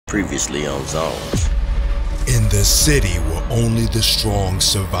Previously on Zones. In the city where only the strong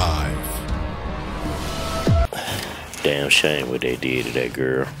survive. Damn shame what they did to that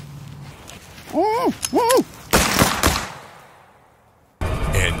girl.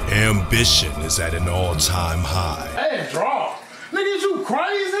 And ambition is at an all-time high. Last drop? Nigga, is you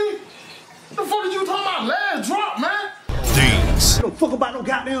crazy? The fuck is you talking about last drop, man? These I don't fuck about no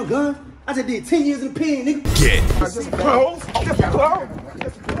goddamn gun. I just did 10 years in the pen, nigga. get Just close. Just close.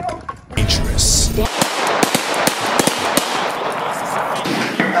 dangerous.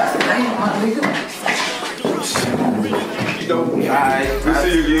 Alright, we'll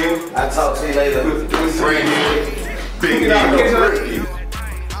see you again. I'll talk to you later. We'll see you again. Big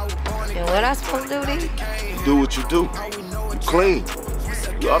And what I supposed to do then? Do what you do. You clean.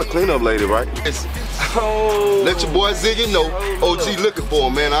 You are the cleanup lady, right? Let your boy Ziggy know OG looking for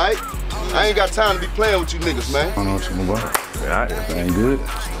him, man, alright? I ain't got time to be playing with you niggas, man. I don't know what you about. Yeah, that ain't good.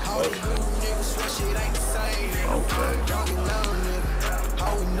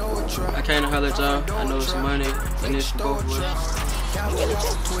 I came to holler at y'all. I know some money and it's both ways.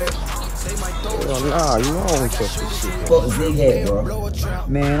 Nah, you don't trust this shit. Fuck Zig at, bro.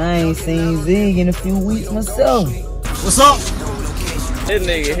 Man, I ain't seen Zig in a few weeks myself. What's up? This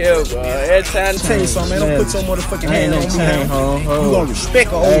nigga here, bro. Every time Tell you something, man. Don't put your motherfucking hand on me, man. ho. You gonna respect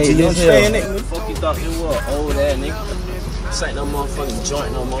an OG, you understand that? What the fuck you thought you was, old ass nigga? This ain't no motherfucking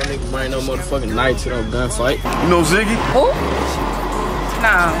joint no more, nigga. Bring no motherfucking knife to no gunfight. You know Ziggy? Who?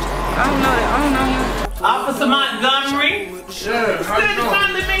 Nah, I don't know him. Officer Montgomery. Yeah, how you Good doing?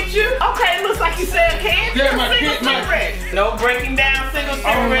 time to meet you. Okay, looks like you said can. Yeah, my single kid, my- cigarette. No breaking down single Oh,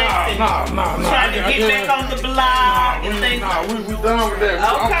 cigarettes. nah. Trying to get back on the block and things. Nah, we done with that.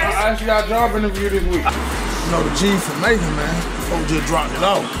 Okay. I actually got a job interview this week. You know the G for Macon, man. Folks just dropped it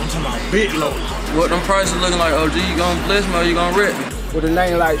off. I'm talking about big load. What them prices looking like, OG? You gonna bless me or you gonna wreck me? With a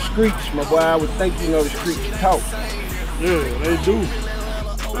name like Screech, my boy, I would think you know the Screech talk. Yeah, they do.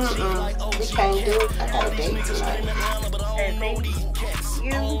 We can't do it. I got a date tonight.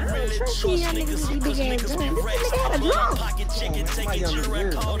 You trust me, I niggas be big ass gun. This nigga had a drum.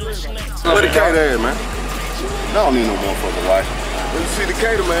 Where the cater at, man? I don't need no motherfucking wife. When you see the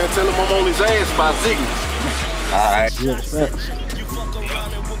cater, man, tell him I'm on his ass by Ziggy. Alright. Yeah, facts.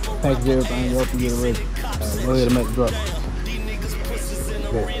 Package everything up and get it ready. Go ahead and make the drop.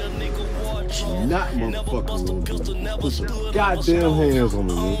 Not motherfucking put some goddamn hands on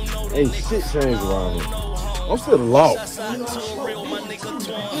me, man. Ain't shit changed around here. I'm still lost. And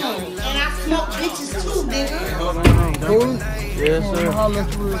I smoke bitches too, nigga. Cool? Yes, sir.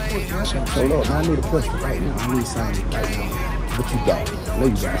 Hold on, I need a question right now. I need something right now. What you got? I know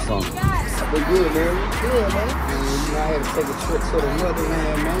you got something. We good, man. Good, man. I had to take a trip to the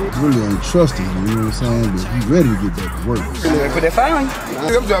motherland, man. Really ain't trusting you, you know what I'm saying? But you ready to get back to work. Put that fire on you.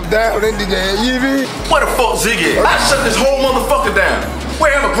 I'm jumping down that nigga ass, you hear me? Where the fuck Ziggy at? I shut this whole motherfucker down. We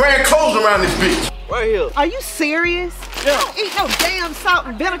have a grand closing around this bitch. Right here. Are you serious? Yeah. I don't eat no damn salt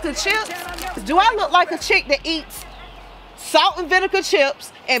and vinegar chips. Do I look like a chick that eats salt and vinegar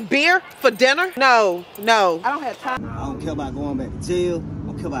chips and beer for dinner? No. I don't have time. I don't care about going back to jail. I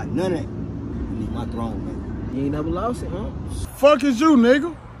don't care about none of that. I need my throne, man. You ain't never lost it, huh? Fuck is you,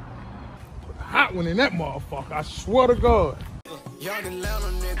 nigga? Put a hot one in that motherfucker. I swear to God. You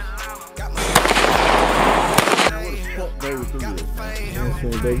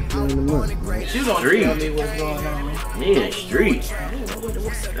gonna tell me what's going on? Yeah, street.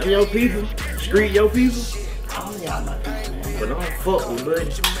 Them your people. Street your people. But don't fuck with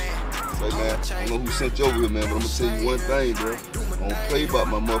buddy. Say, man, I don't know who sent you over here, man, but I'm gonna tell you one thing, bro. I don't play about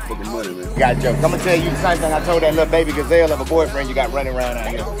my motherfucking money, man. Got a joke. I'm gonna tell you the same thing I told that little baby gazelle of a boyfriend you got running around out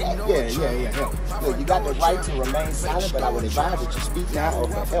here. Yeah. Look, you got the right to remain silent, but I would advise that you speak now or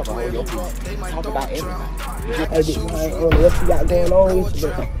forever hold your peace. Talk about everything. Hey, big man, what you got going on with you?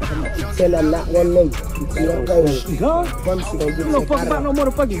 Tell them not one number. You don't go with you. Gun? You don't fuck about no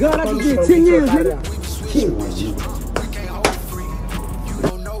motherfucking gun. I just did 10 years, nigga.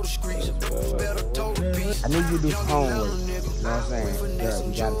 I need you to do some homework. You know what I'm saying? Girl,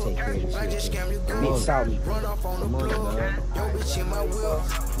 you gotta take care of this shit. Need salt me.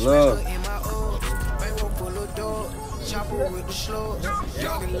 Love.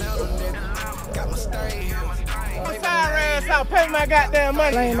 I'm sorry, ass out. Pay my goddamn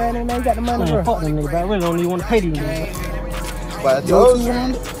money. Man, they ain't got the money, bro. Fuck them nigga, bro. I really don't even want to pay these niggas. But I told you,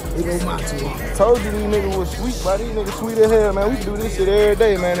 Told you these niggas was sweet, bro. These niggas sweet as hell, man. We can do this shit every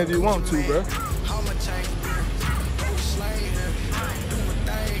day, man, if you want to, bro.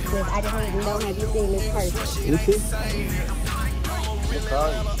 I just want to know, have you seen this person? You see?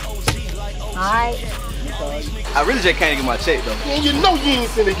 Alright. I really just can't get my check though. Man, you know you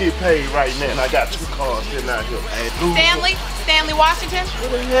ain't finna get paid right now. And I got 2 cars sitting out here. Stanley Washington? Who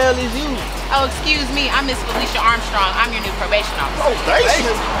the hell is you? Oh, excuse me. I'm Miss Felicia Armstrong. I'm your new probation officer.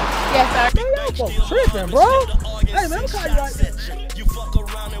 Probation? Yes, sir. Man, y'all folks tripping, bro. Hey, man, I'm call you right there.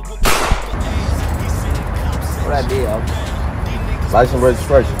 What I did, License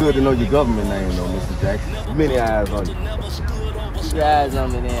registration. Good to know your government name, though, Mr. Jackson. Many eyes on you. Keep your eyes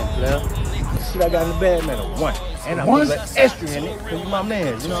on me then, Flair. Shit, I got in the bag, man, a 1. And I'm gonna let extra in it, cause you my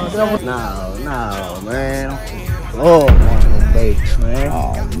man, you know what I'm saying? No, man. Oh, one of them babies, man.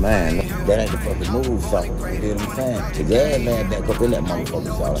 Oh, man, that ain't the fucking move, sucker. You hear what I'm saying? The gas man back up in that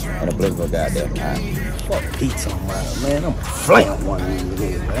motherfucker, sucker. And the blood go goddamn high. Fuck Pete talking about, man. I'm flaying one of these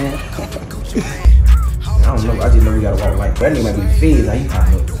niggas, man. I don't know, I just know we gotta walk like that. Nigga might be fed, like he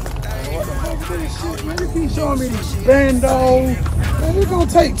popped up. What the fuck is this shit, man? You keep showing me these bandos. Man, it's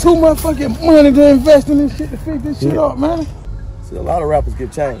gonna take too much fucking money to invest in this shit to fix this shit up, man. See, a lot of rappers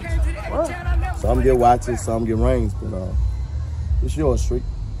get changed. What? Some get watches, some get rings, but it's yours, Street.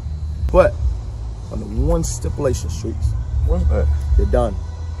 But under one stipulation, Streets. What's that? You're done.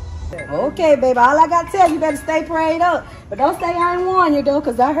 Okay, baby. All I gotta tell you, better stay prayed up. But don't say I ain't warn you, though,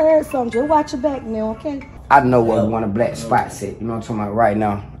 because I heard something. Just watch your back now, okay? I know where we want a black spot set. You know what I'm talking about right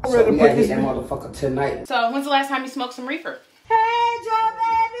now. So we gotta hit that motherfucker tonight. So, when's the last time you smoked some reefer? Hey, Joe,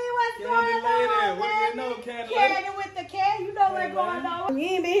 baby. What's going on, baby? Candy with the can. You know what's going on. You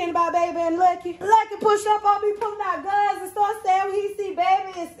ain't been hearing about baby and Lucky. Lucky push up on me, pulling out guns and start saying when he see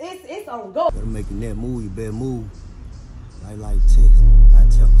baby, it's on go. Better making that move, you better move. Like text,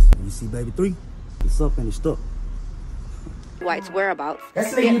 not tell us. When you see baby 3, it's up and it's stuck. White's whereabouts.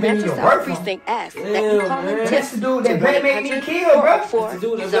 That's the nigga you been in your work from. Precinct asked that you call him That's the dude that Black made me kill, bro. That's the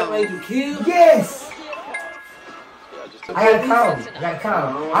dude that Black made you kill? Yes. I gotta call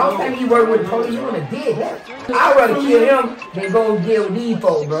him. I don't think he worked with the police. He wouldn't have did that. I'd rather kill him than go deal with these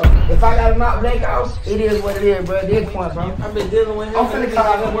folks, bro. If I gotta knock Blake out, it is what it is, bro. This point, bro. I've been dealing with him. I'm finna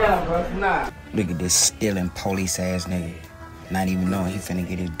call him down, bro. Nah. Look at this stealing police ass nigga. Not even knowing he finna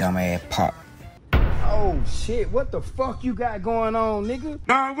get his dumb ass popped. Oh shit, what the fuck you got going on, nigga?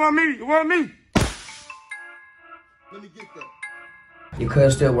 Nah, it wasn't me. Let me get that. Your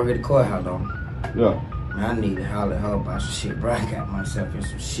cousin still work at the courthouse, though. Yeah. Man, I need to holler at her about some shit, bro. I got myself in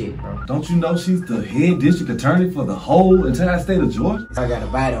some shit, bro. Don't you know she's the head district attorney for the whole entire state of Georgia? I got a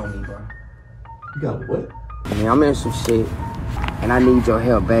bite on me, bro. You got what? I mean, I'm in some shit, and I need your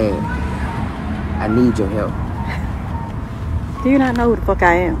help bad. I need your help. Do you not know who the fuck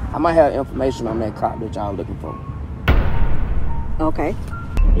I am? I might have information on that cop that y'all looking for. Okay.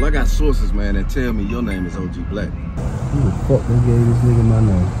 Well, I got sources, man, that tell me your name is OG Black. Who the fuck they gave this nigga my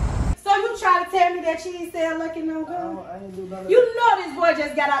name? So you try to tell me that she ain't still Lucky no good? You know this boy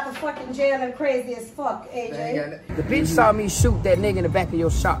just got out the fucking jail and crazy as fuck, AJ. The bitch saw me shoot that nigga in the back of your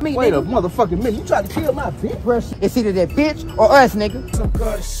shop. Wait a motherfucking minute, you tried to kill my bitch? It's either that bitch or us, nigga. Some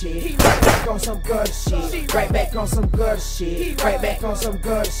gutter shit, right back on some gutter shit, right back on some gutter shit, right back on some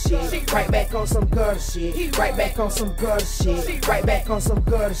gutter shit, right back on some gutter shit, right back on some gutter shit, right back on some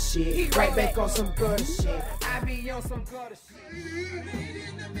gutter shit, right back on some gutter shit. I be on some gutter shit.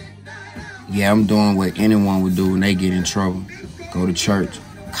 Yeah, I'm doing what anyone would do when they get in trouble. Go to church,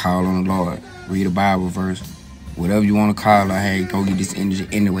 call on the Lord, read a Bible verse, whatever you want to call it. Hey, go get this energy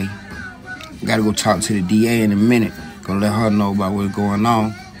anyway. Gotta go talk to the DA in a minute. Go let her know about what's going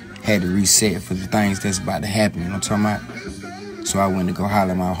on. Had to reset for the things that's about to happen, you know what I'm talking about? So I went to go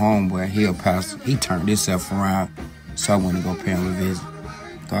holler at my homeboy, he a pastor. He turned himself around, so I went to go pay him a visit.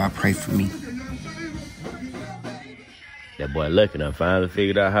 God pray for me. That boy Lucky done finally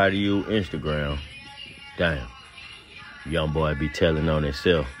figured out how to use Instagram. Damn. Young boy be telling on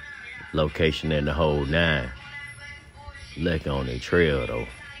himself. Location in the whole 9. Lucky on the trail, though.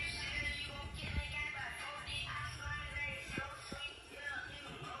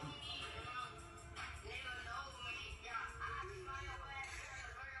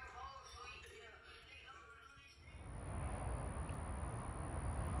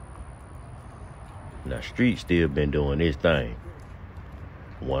 Now, Street still been doing his thing.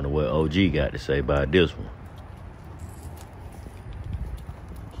 Wonder what OG got to say about this one.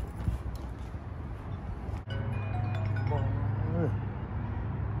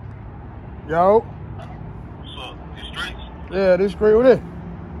 Yo. What's up? These Streets? Yeah, this Street with it.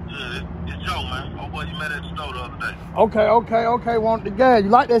 Yeah, it's Joe, man. Oh, boy, you met at the store the other day. Okay. Want the gas. You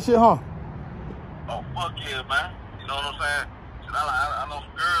like that shit, huh? Oh, fuck yeah, man. You know what I'm saying? Shit, I know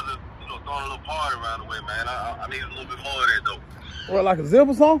some girls that, throwing a little party around the way, man. I need a little bit more of that, though. What, like a zip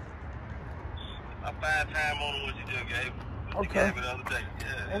or something? I 5 times on what you just gave. Okay. You gave it the other day.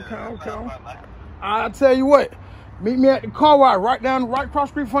 Yeah. Okay. I'll tell you what. Meet me at the car wash right across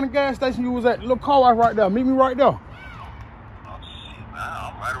the street from the gas station you was at. The little car wash right there. Meet me right there. Oh, shit, man.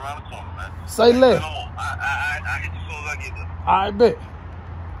 I'm right around the corner, man. Say less. I hit you as soon as I get there. I bet.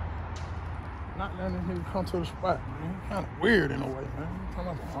 Not letting this nigga come to the spot, man. Kind of weird in a way, man.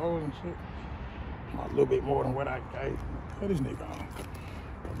 Talking about some hoes and shit. A little bit more than what I gave. Put this nigga on.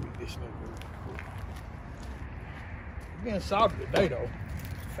 I'll meet this nigga. He getting salty today, though.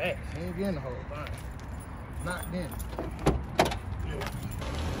 Facts. He ain't getting the whole thing. Not then.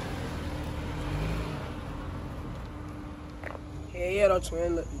 Yeah, though,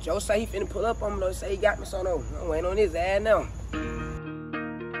 twin. Look, Joe say he finna pull up on me, though. Say he got me, so no. I'm waiting on his ass now.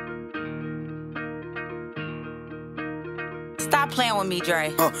 Stop playing with me,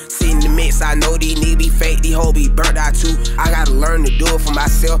 Dre. Sitting in the mix, I know these niggas be fake, these hoes be burnt out too. I gotta learn to do it for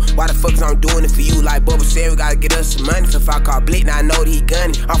myself. Why the fuck is I'm doing it for you? Like Bubba said, we gotta get us some money. So if I call Blick, now I know that he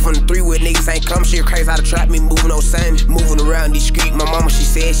gunning. I'm from the 3 where niggas ain't come. Shit crazy how to trap me, moving no sun. Moving around these streets, my mama, she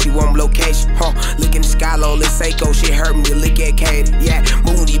said she want location. Look in the sky, low, let's Seiko. Shit hurt me to look at Katie. Yeah,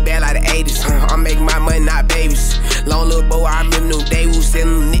 moving these bad like the 80s. I'm making my money, not babies. Long little boy, I remember them days we was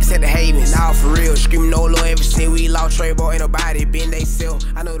selling them nicks at the Havens. Now for real, screaming no low ever since we lost Trey, boy, ain't nobody been they sell.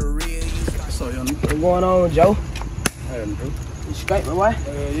 I know the real you. So, young nigga. What's going on, Joe? Hey, bro. You straight, my boy?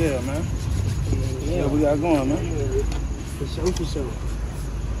 Yeah, man. Yeah, we got going, man. For sure.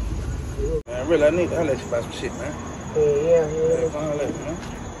 Man, really, I need to let you buy some shit, man. Yeah. Go on, let me, man.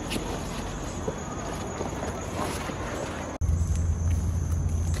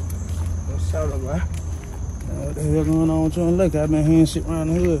 What's up, man? What the hell going on with you and Lucky? I've been hearing shit around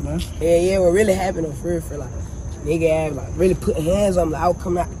the hood, man. Yeah, what really happened on for like, nigga had like really putting hands on me. Like, I was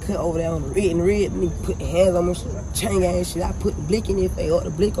coming out the cut over there on the red, nigga putting hands on me, shit, like chain gang shit. I put the blick in it, up the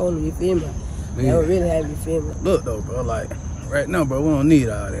blick on him, you feel me? That was really happening, you feel me? Look though, bro, like right now, bro, we don't need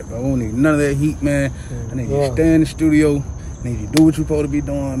all that, bro. We don't need none of that heat, man. I need you to stay in the studio. I need you to do what you supposed to be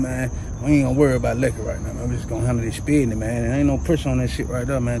doing, man. We ain't gonna worry about liquor right now, man. We just gonna handle this speeding, man. There ain't no pressure on that shit right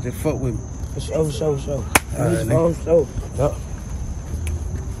there, man. Just fuck with me. For sure. All right, For sure. Yup.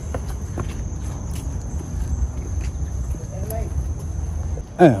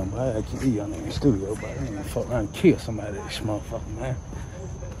 Damn, boy, I keep these young niggas in the studio, but I ain't gonna fuck around and kill somebody this motherfucker, man.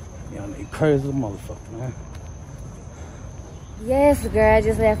 Young nigga crazy as a motherfucker, man. Yes, girl, I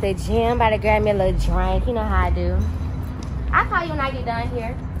just left the gym. About to grab me a little drink. You know how I do. I'll call you when I get done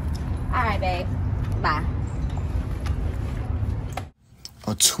here. All right, babe. Bye.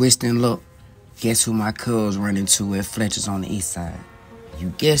 A twist and look. Guess who my cuz run into at Fletcher's on the east side?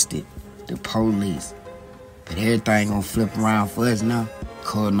 You guessed it, the police. But everything gonna flip around for us now.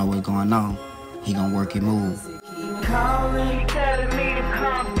 Cuz know what's going on. He gonna work his move. Calling, telling me to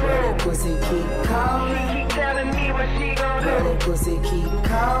come through. Pussy keep calling. She keep telling me what she gon' do. Pussy keep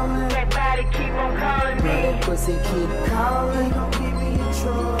calling. That body keep on calling me. That pussy keep calling. Gon' keep me in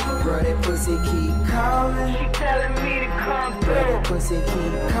trouble. Bro, that pussy keep calling. She telling me to come through. That pussy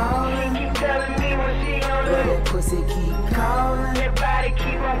keep calling. She keep telling me what she gon' do. That pussy keep calling. That body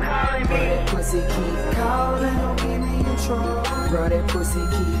keep on calling me. That pussy keep calling. Gon' keep me in trouble. Bro, that pussy keep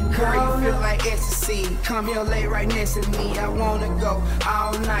calling. Girl, you feel like ecstasy. Come here, lay right next to me. I wanna go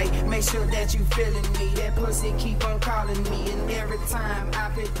all night. Make sure that you feeling me. That pussy keep on calling me, and every time I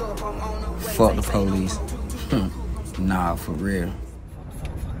pick up, I'm on the way. Fuck the police. Nah, for real.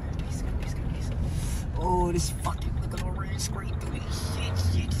 Oh, this fucking look on red screen through this shit.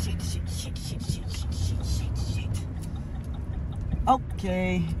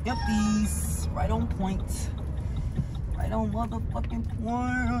 Okay, yep, these right on point. Right on motherfucking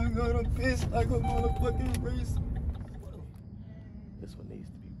point. I got a piss like a motherfucking race. This one needs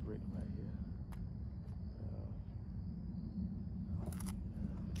to be brick right here.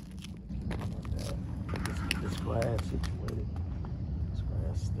 This glass situated. This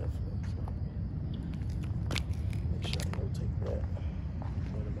glass is definitely make sure I rotate that.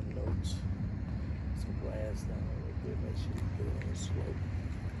 Minimum notes. Some glass down a little bit. Make sure you get it on the slope.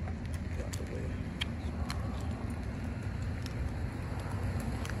 Drop the way.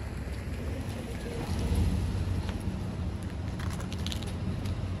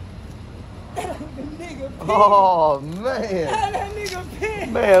 Oh man!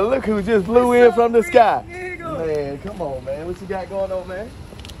 Man, look who just flew in from the sky. Man, come on, man. What you got going on, man?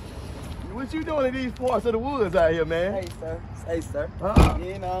 What you doing in these parts of the woods out here, man? Hey, sir. Hey, sir. Huh?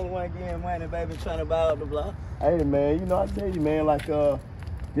 You know, I'm one getting money, baby, trying to buy up the block. Hey, man. You know, I tell you, man. Like,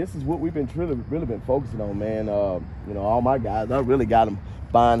 this is what we've been really been focusing on, man. You know, all my guys, I really got them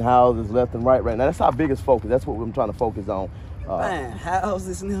buying houses left and right now. That's our biggest focus. That's what I'm trying to focus on. Man,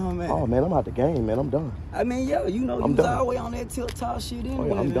 houses now, man. Oh man, I'm out the game, man. I'm done. I mean, yo, you know, you was always on that tilt-top shit anyway.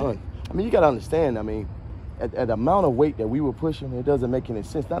 Oh, yeah, I'm done. I mean, you gotta understand, I mean, at the amount of weight that we were pushing, it doesn't make any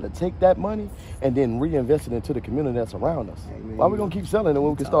sense not to take that money and then reinvest it into the community that's around us. Hey, man, why we gonna keep selling it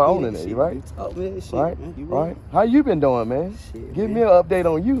when we can start owning it, right? Right? How you been doing, man? Give me an update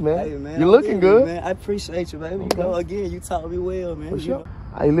on you, man. Hey, man, you looking good. Man. I appreciate you, baby. Okay. You know, again, you taught me well, man. For sure.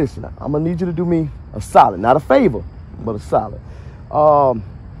 Hey, listen, I'm gonna need you to do me a solid, not a favor, but a solid.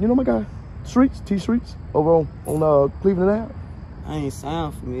 You know my guy, T Streets, over on Cleveland Ave? I ain't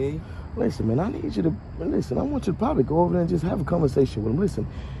sound familiar. Listen, man, I need you to, listen, I want you to probably go over there and just have a conversation with him. Listen,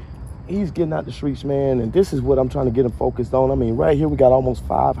 he's getting out the streets, man, and this is what I'm trying to get him focused on. I mean, right here, we got almost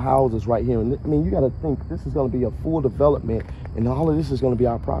 5 houses right here. And I mean, you got to think this is going to be a full development, and all of this is going to be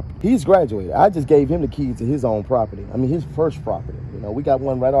our property. He's graduated. I just gave him the keys to his own property. I mean, his first property. You know, we got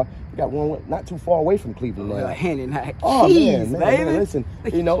one right off. We got one not too far away from Cleveland now. Handing out Oh, keys, man, baby. Listen,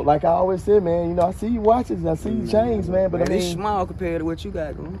 you know, like I always said, man, you know, I see you watches, I see you chains, man, but man, I mean, it's small compared to what you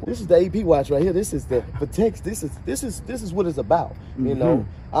got going. This is the AP watch right here. This is the text. This is what it's about. You know,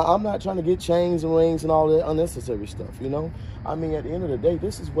 I'm not trying to get chains and rings and all that unnecessary stuff. You know, I mean, at the end of the day,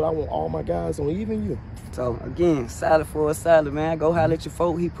 this is what I want all my guys on, even you. So again, salad for a salad, man. Go holler at your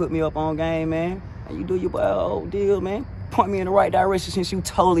folk. He put me up on game, man. And you do your old deal, man. Point me in the right direction since you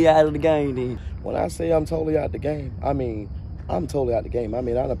totally out of the game, then. When I say I'm totally out the game, I mean I'm totally out the game. I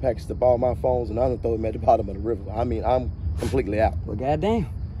mean, I done packaged up all my phones and I done throw them at the bottom of the river. I mean, I'm completely out. Well, goddamn.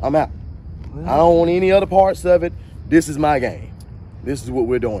 I'm out. Well, I don't want any other parts of it. This is my game. This is what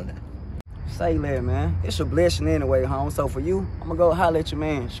we're doing now. Say that, man. It's a blessing anyway, home. So for you, I'm gonna go holler at you,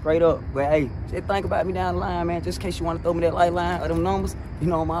 man, straight up. But hey, just think about me down the line, man. Just in case you want to throw me that lifeline or them numbers, you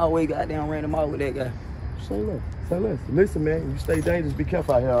know I'm always goddamn random out with that guy. Say less. Say less. Listen, man, you stay dangerous. Be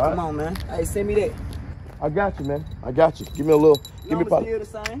careful out here, all right? Come on, man. Hey, send me that. I got you, man. I got you. Give me a little. Give me still the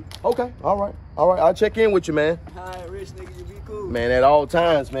same. Okay. All right. All right. I'll check in with you, man. All right, rich nigga, you be cool. Man, at all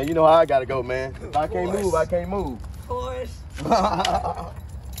times, man. You know how I gotta go, man. If I can't move, I can't move. Of course.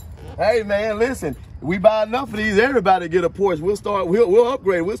 Hey, man, listen. We buy enough of these, everybody get a Porsche. We'll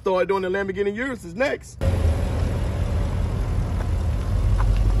upgrade. We'll start doing the Lamborghini Urus next.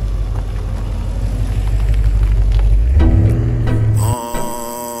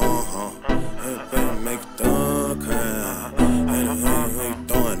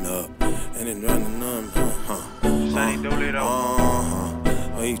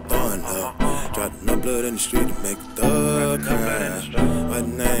 Blood in the street to make a thug cry. What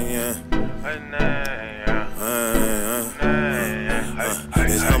name,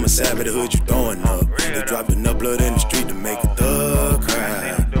 It's homicide by the hood you throwing up. They dropped enough blood in the street to make a thug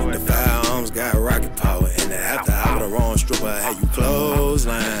cry. The firearms got rocket power. And after I was the wrong stripper, I had you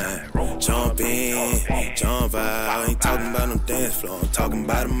clothesline. Jump in, jump out. Ain't talking about no dance floor, I'm talking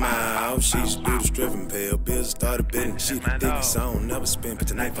about a mile. She used to do the stripping, pay her bills, started bidding. She the thickest, so I don't never spend. But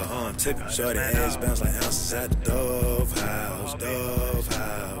tonight for her, I'm tipping. Shorty ass bounce like ounces at the Dove House, Dove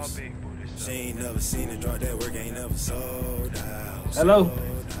House. She ain't never seen it drop that work, ain't never sold out. Hello?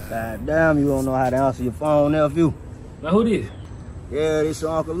 God damn, you don't know how to answer your phone, nephew. Now who this? Yeah, this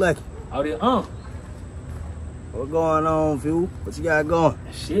your Uncle Lucky. Oh, this Unc. What going on, few? What you got going?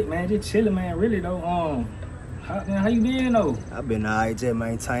 Shit, man, just chilling, man. Really though. How you been though? I've been alright, just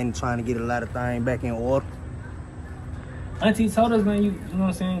maintaining, trying to get a lot of things back in order. Auntie told us, man, you know what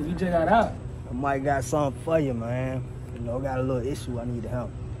I'm saying, you just got out. I might got something for you, man. You know, got a little issue I need to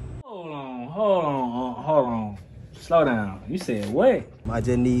help. Hold on. Slow down. You said what? I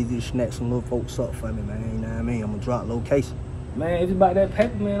just need you to snatch some little folks up for me, man. You know what I mean? I'm gonna drop location. Man, if it's about that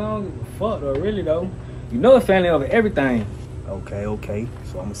paper, man, I don't give a fuck though, really though. You know a family over everything. Okay.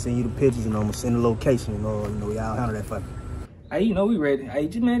 So I'm gonna send you the pictures and I'm gonna send the location. You know, y'all handle that for me. Hey, you know we ready. Hey,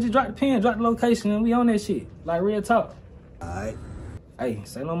 just drop the pen, drop the location, and we on that shit. Like real talk. Alright. Hey,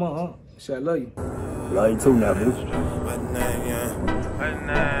 say no more, huh? Shit, I love you. Love you too now, dude.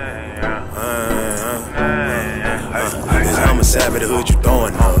 It's homicide by the hood you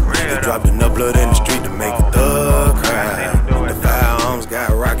throwing up. They dropped enough blood in the street to make a thug cry. The firearms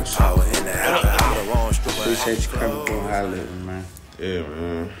got rocket power. And the after the wrong stripper. Appreciate you coming through and hollering, man. Yeah,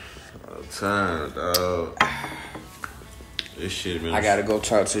 man. Time, dog. This shit, man. I gotta go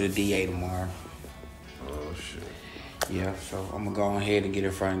talk to the DA tomorrow. Oh, shit. Yeah, so I'm gonna go ahead and get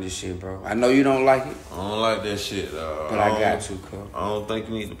in front of this shit, bro. I know you don't like it. I don't like that shit, dog. But I got to, cuz. I don't think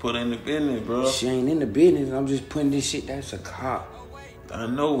you need to put her in the business, bro. She ain't in the business. I'm just putting this shit. That's a cop. I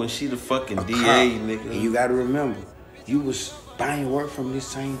know when she the fucking DA, nigga. And you gotta remember, you was buying work from this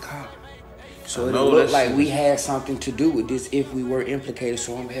same cop. So it looked like we had something to do with this if we were implicated.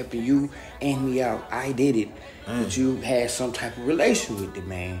 So I'm helping you and me out. I did it. But you had some type of relation with the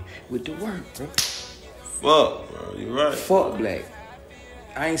man, with the work, bro. Fuck, bro. You right. Fuck Black.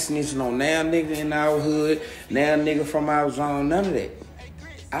 I ain't snitching on now nigga in our hood, now nigga from our zone, none of that.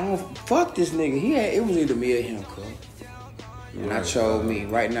 I don't fuck this nigga. It was either me or him, cuz. And I chose me.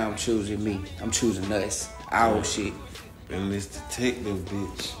 Right now I'm choosing me. I'm choosing us. Our shit. And this detective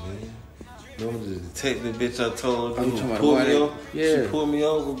bitch, man. Remember the detective bitch I told you? Oh, you talking pulled about me over? Yeah. She pulled me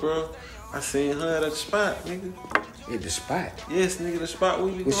over, bro. I seen her at the spot, nigga. At the spot? Yes, nigga, the spot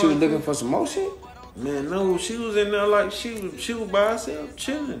we be going she was looking to. for some more shit? Man, no, she was in there like she was by herself,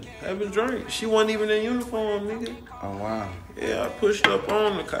 chilling, having drinks. She wasn't even in uniform, nigga. Oh, wow. Yeah, I pushed up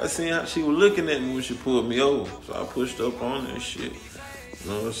on her because I seen how she was looking at me when she pulled me over. So I pushed up on her and shit. You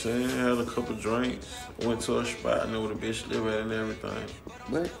know what I'm saying? Had a couple drinks. Went to a spot, knew where the bitch lived at and everything.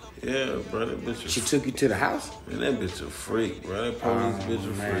 What? Yeah, bro, that bitch She took you to the house? Man, that bitch a freak, bro. That police bitch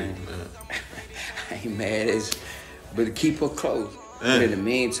a freak, man. I ain't mad, but to keep her close. But in the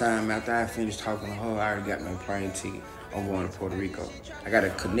meantime, after I finished talking to her, I already got my plane ticket. I'm going to Puerto Rico. I got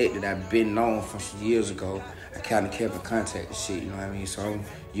a connect that I've been known from some years ago. I kind of kept in contact and shit, you know what I mean? So I'm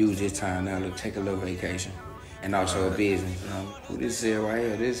use this time now to take a little vacation. And also a business, you know. Who this is right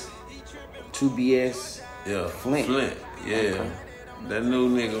here? This 2BS Flint. Yeah. Okay. That new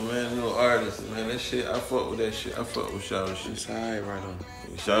nigga, man, new artist, man. That shit, I fuck with that shit. I fuck with Shawty shit. That's alright right on.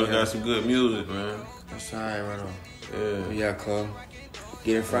 Shawty got some good music, man. That's alright right on. Yeah. Yeah, cuz.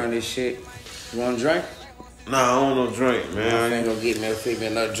 Get in front of this shit. You want a drink? Nah, I don't want no drink, man. I ain't gonna get me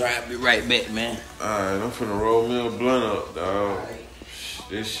another drink. I'll be right back, man. Alright, I'm finna roll me a blunt up, dog.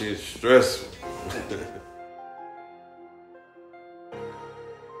 This shit stressful.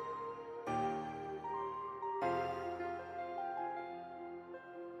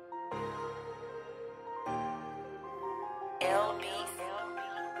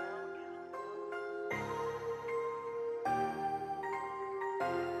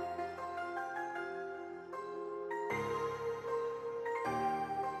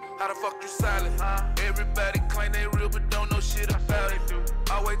 How the fuck you silent? Everybody claim they real but don't know shit about it.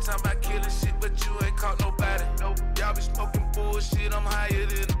 Always talking about killing shit, but you ain't caught nobody. Y'all be smoking bullshit, I'm higher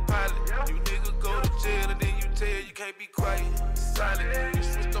than a pilot. You niggas go to jail and then you tell you can't be quiet. Silent. You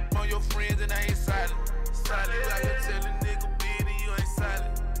switched up on your friends and I ain't silent. Silent. Out here telling nigga being and you ain't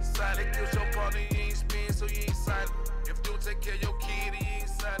silent. Silent. Kills your partner, you ain't spin, so you ain't silent. If you don't take care of your kid, you ain't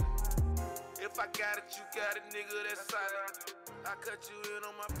silent. If I got it, you got it, nigga, that's silent. I cut you in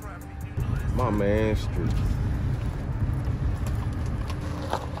on my property, you know that's my man Street.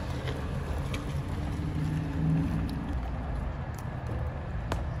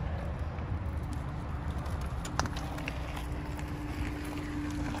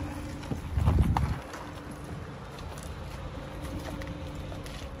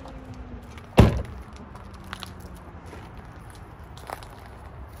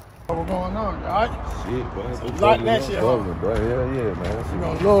 What's going on, all right? Shit, bro. You like that shit, huh? Bro. Hell yeah, man. You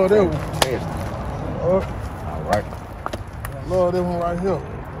gonna love that one. All right. I love that one right here.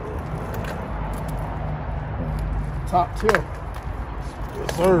 Top tip.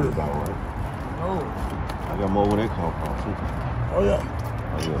 Yes, sir. About right. Oh. I got more where they come from, too. Oh, yeah.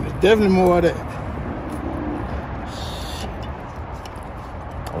 Oh, yeah. Definitely more of that.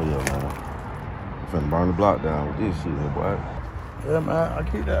 Oh, yeah, man. I'm finna burn the block down with this shit here, boy. Yeah, man. I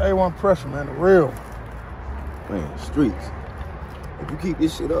keep that A1 pressure, man. The real. Man, streets. If you keep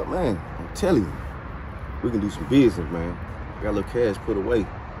this shit up, man, I'm telling you, we can do some business, man. Got a little cash put away.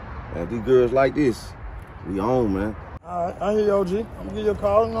 Man, these girls like this, we own, man. All right, I hear you, OG. I'm gonna give you a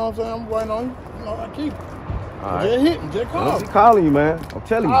call, you know what I'm saying? I'm waiting on you. You know, I keep it. All right. Just hit me, just call. I'm calling you, man. I'm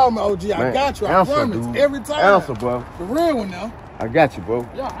telling you. Call me, OG. I man, got you. I answer, promise. dude. Every time. Answer, bro. The real one now. I got you, bro.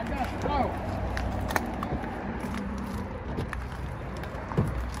 Yeah, I got you, bro.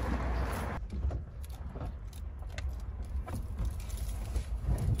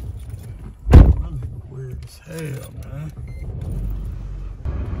 Hell, man.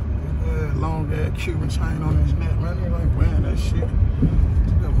 That long ass Cuban chain on his neck, man. He ain't wearing that shit.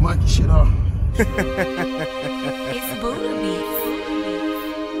 Take that monkey shit off. It's Buddha Beats.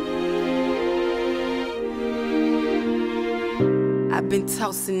 I've been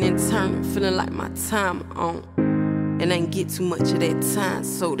tossing and turning, feeling like my time on. And I ain't get too much of that time,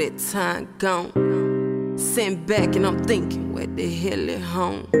 so that time gone. Sitting back and I'm thinking, where the hell is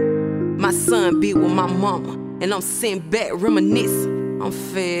home? My son be with my mama, and I'm sitting back reminiscing. I'm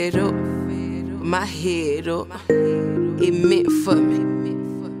fed up, my head up. It meant for me,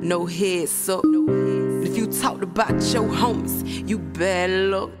 no heads up. If you talked about your homies, you bad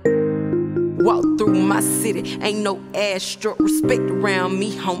luck. Walk through my city, ain't no ass struck. Respect around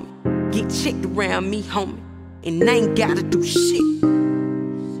me, homie. Get checked around me, homie. And I ain't gotta do shit.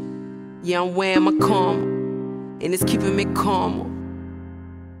 Yeah, I'm wearing my karma, and it's keeping me calmer.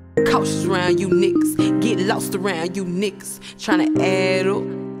 Cautious around you niggas, get lost around you niggas. Tryna add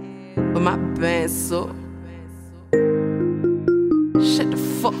up, but my band's up. Shut the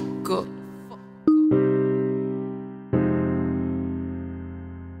fuck up.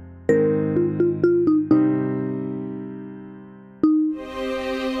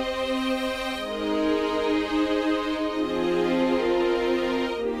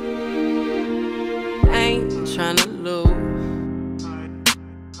 Ain't tryna lose.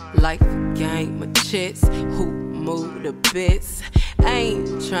 Life game, my chest. Who move the best? Ain't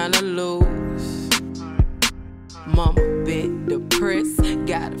tryna lose. Mama been depressed,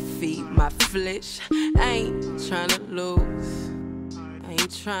 gotta feed my flesh. Ain't tryna lose.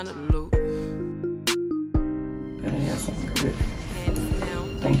 Ain't tryna lose. Gotta have something good.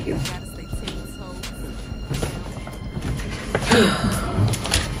 Thank you.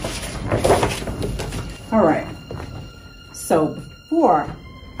 All right. So before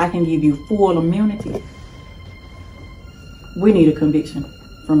I can give you full immunity, we need a conviction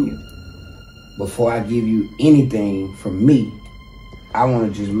from you. Before I give you anything from me, I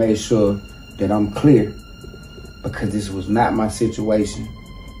want to just make sure that I'm clear, because this was not my situation,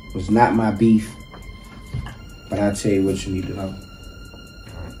 was not my beef, but I'll tell you what you need to know.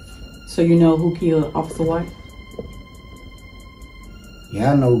 So you know who killed Officer White?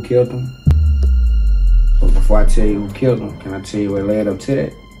 Yeah, I know who killed him. But before I tell you who killed him, can I tell you what led up to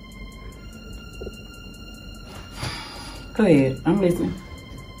that? Go ahead, I'm listening.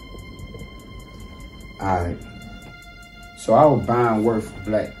 Alright. So I was buying work for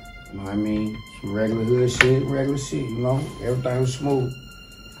Black. You know what I mean? Some regular hood shit, regular shit, you know? Everything was smooth.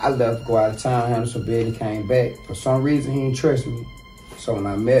 I left, go out of town, handle some bed, and came back. For some reason, he didn't trust me. So when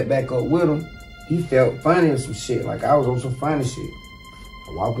I met back up with him, he felt funny or some shit, like I was on some funny shit.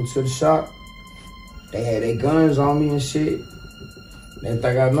 I walk into the shop, they had their guns on me and shit. Next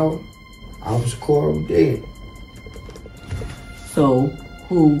thing I know, Officer Cora was dead. So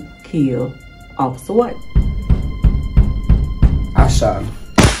who killed Officer White? I shot him.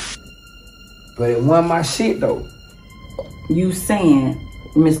 But it wasn't my shit though. You saying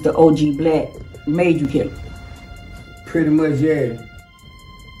Mr. OG Black made you kill him? Pretty much, yeah.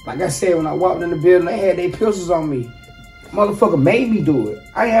 Like I said, when I walked in the building, they had their pistols on me. Motherfucker made me do it.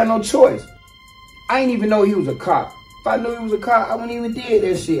 I ain't had no choice. I ain't even know he was a cop. If I knew he was a cop, I wouldn't even did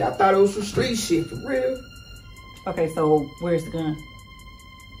that shit. I thought it was some street shit, for real. Okay, so where's the gun?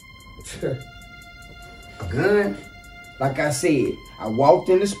 Gun? Like I said, I walked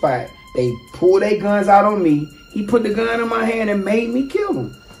in the spot. They pulled their guns out on me. He put the gun in my hand and made me kill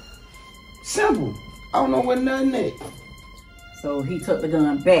him. Simple. I don't know what nothing is. So he took the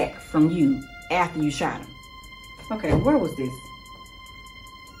gun back from you after you shot him. Okay, where was this?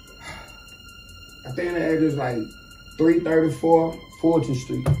 I think the address like 334 Fulton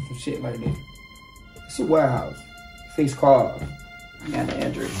Street, some shit like that. It's a warehouse. Fix cars. I got the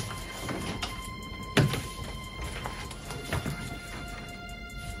address.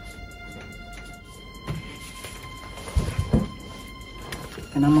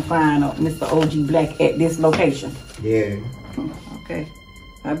 And I'm gonna find out Mr. OG Black at this location. Yeah. Okay.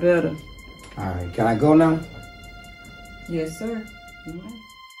 I better. All right. Can I go now? Yes, sir.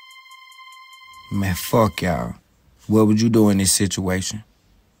 Man, fuck y'all. What would you do in this situation?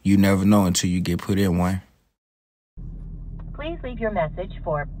 You never know until you get put in one. Please leave your message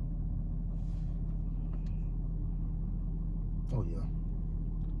for... Oh, yeah.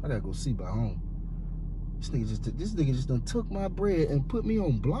 I gotta go see by home. This nigga just done took my bread and put me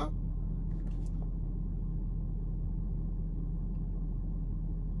on block.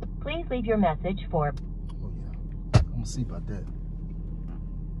 Please leave your message for... Oh, yeah. I'm gonna see about that.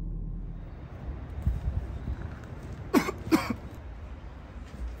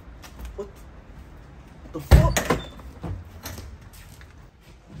 What the fuck?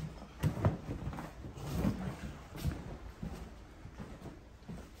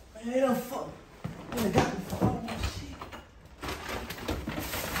 Man, they done fuck. Man, they got me for all my shit.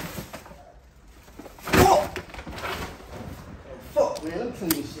 Fuck! Fuck, man. Let me clean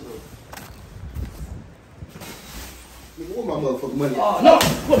this shit up. Nigga, where my motherfucking money at? Oh, no!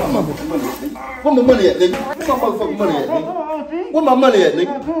 Where my motherfucking money at, nigga? Where my money at, nigga? Where my motherfucking money at, nigga? Where my money at,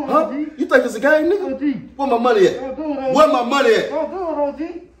 nigga? Huh? You think it's a game, nigga? Where my money at? Where my money at? Don't do it, OG.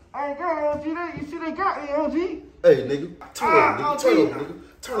 I ain't got it, OG. You see they got me, OG. Hey, nigga. Turn over, nigga. Turn over, nigga.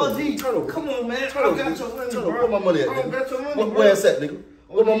 Turn over, OG. turn over. Come on, man. Turn over, I got your money, turn bro. over. Where my money at, I don't got your nigga? money, bro. Where it's at, nigga?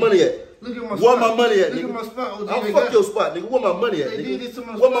 Where my money at? Look at my Where spot. my money at, Look nigga? at my spot, OG. I'll They fuck got- your spot, nigga. Where my money at, They nigga? did this to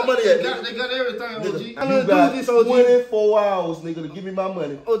my Where my spot. money at, They nigga? got everything, OG. Nigga, I you done got do this, OG. 24 hours, nigga, to give me my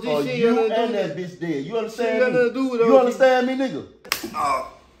money. OG, or she you ain't got nothing and to that do bitch dead. You She ain't understand got me? nothing to do with it, You OG. understand me, nigga?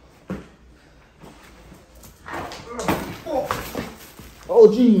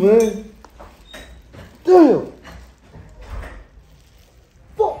 OG, man. Damn.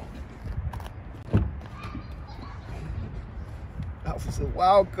 Fuck. Officer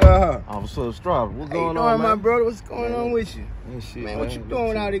Walker. Officer Strauss, what's How you going doing, on, man? my brother? What's going on with you? Shit, Man, what you doing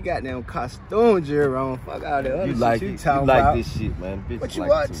with all these goddamn costumes you're on? Fuck all that other You shit like you it. talking You like about. this shit, man. Bitches What you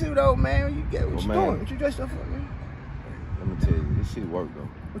like up it to too. though, man? What you Oh, man. doing? What you dressed up for, man? Let me tell you, this shit work though.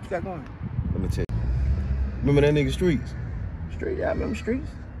 What you got going? Let me tell you. Remember that nigga Streets? Street, yeah, I remember Streets.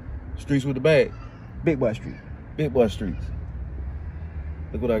 Streets with the bag. Big Boy Street. Big Boy Streets.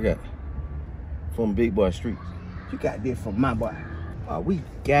 Look what I got. From Big Boy Streets. You got this from my boy. Oh, we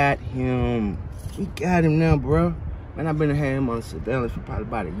got him. We got him now, bro. Man, I've been having him on surveillance for probably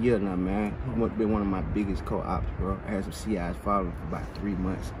about a year now, man. He been one of my biggest co-ops, bro. I had some CIs following for about 3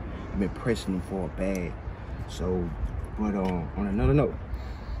 months. I've been pressing him for a bag. So, but on another note,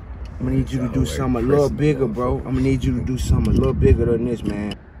 I'm gonna need you to do something a little bigger, bro. I'm gonna need you to do something a little bigger than this,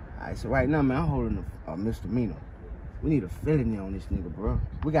 man. All right, so right now, man, I'm holding a misdemeanor. We need a felony on this nigga, bro.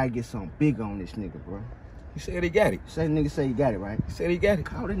 We gotta get something bigger on this nigga, bro. He said he got it. Say nigga say he got it, right? He said he got it.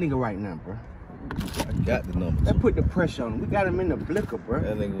 Call that nigga right now, bro. I got the number. Let's put the pressure on him. We got him in the blicker, bro.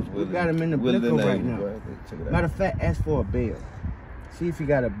 That nigga was willing. We got him in the blicker right now. Check it out. Matter of fact, ask for a bail. See if he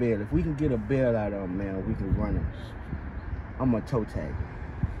got a bail. If we can get a bail out of him, man, we can run him. I'm gonna toe tag him.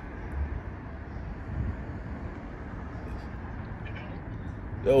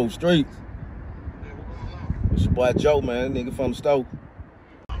 Yo, Streets. It's your boy Joe, man. That nigga from the store.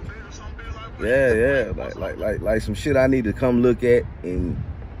 Yeah. Like some shit I need to come look at in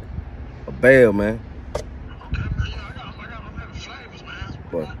a bail, man.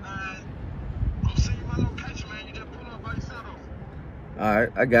 But all right,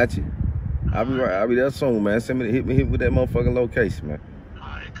 I got you. I'll be right. I'll be there soon, man. Send me hit me with that motherfucking location, man.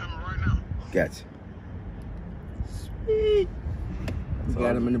 Coming right now. Got you. Sweet. We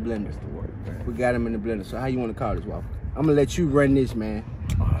got him in the blender. We got him in the blender. So how you want to call this, Walker? I'm gonna let you run this, man.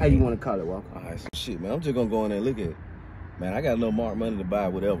 How you want to call it, Walker? All right, so shit, man. I'm just gonna go in there and look at it. Man, I got enough marked money to buy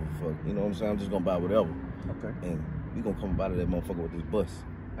whatever. Fuck, you know what I'm saying? I'm just gonna buy whatever. Okay. And we gonna come out of that motherfucker with this bus.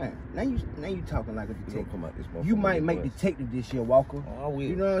 Man, now you talking like a detective. Come out this motherfucker. You might make detective this year, Walker. Oh, I will.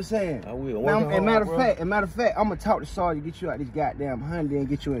 You know what I'm saying? I will. And matter of fact, I'm gonna talk to Sergeant, get you out this goddamn Hyundai and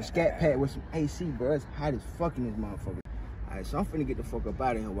get you in a scat pack with some AC, bro. It's hot as fuck in this motherfucker. All right, so I'm finna get the fuck up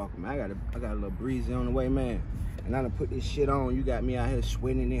out of here, Walker, man. I got a little breezy on the way, man. And I done put this shit on. You got me out here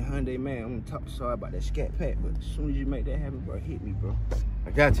sweating in Hyundai, man. I'm gonna talk to Sergeant about that scat pack, but as soon as you make that happen, bro, hit me, bro.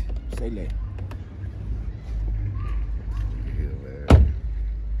 I got you. Say that. Yeah, man.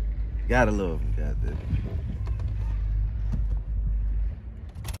 Gotta love him, goddamn.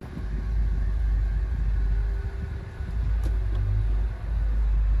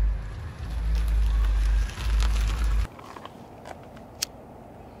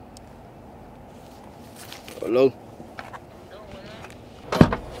 Hello?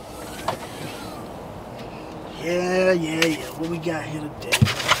 Yeah. What we got here today?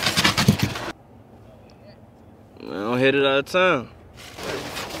 Man, I'm headed out of town.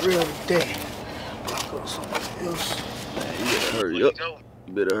 Real today. I'll go to something else. Man, you better hurry up.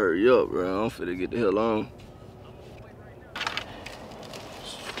 You better hurry up, bro. I'm finna get the hell on.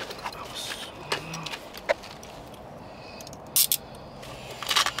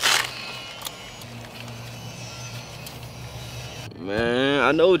 Man,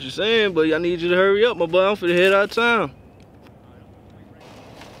 I know what you're saying, but I need you to hurry up, my boy. I'm finna head out of town.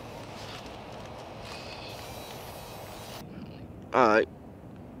 All right.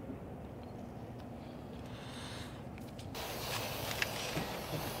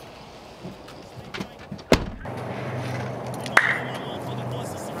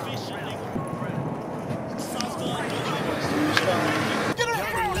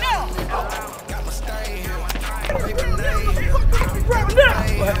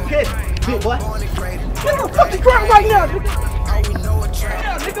 Big boy. Get the fucking ground right now, nigga.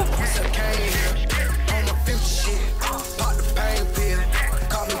 Yeah, nigga.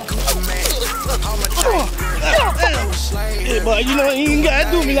 Yeah, boy, you know you ain't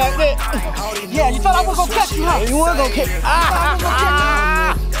gotta do me like that. Yeah, you thought I was gonna catch you, huh? You weren't gonna catch me.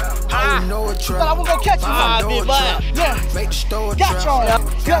 You thought I was gonna catch you, huh? Big boy. Yeah. Got y'all.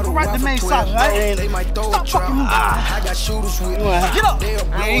 Get up right the main side, right? Stop fucking moving. Get up.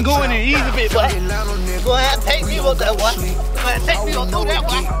 You ain't going in easy, big boy. Go ahead, take me with that one. Go ahead, take me through that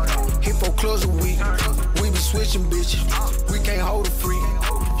one. Hit for close a week. We be switching bitches. We can't hold a freak.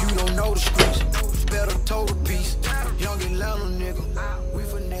 You don't know the streets. Better total piece. Young Atlanta nigga. We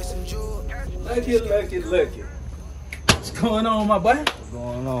finessing jewel. Lucky. What's going on, my boy? What's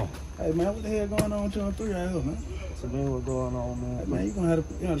going on? Hey, man, what the hell going on with you on 3 out here, man? So man, what's going on, man? Hey, man, you gonna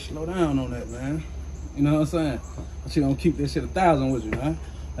have to slow down on that, man. You know what I'm saying? But you gonna keep that shit 1,000 with you, man.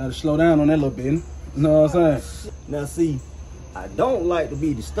 You have to slow down on that little bit. You know what I'm saying? Now see, I don't like to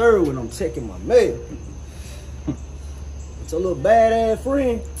be disturbed when I'm checking my mail. It's a little badass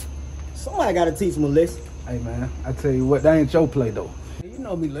friend. Somebody gotta teach him a lesson. Hey man, I tell you what, that ain't your play though. You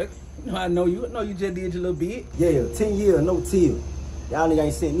know me, Lucky. You know I know you. I know you just did your little bit. Yeah, 10 years, no till. Y'all niggas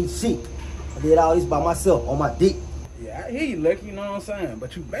ain't sent me shit. I did all this by myself, on my dick. Yeah, I hear you, Lucky, you know what I'm saying?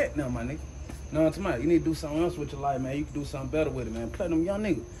 But you back now, my nigga. You know what I'm saying? You need to do something else with your life, man. You can do something better with it, man. Play them young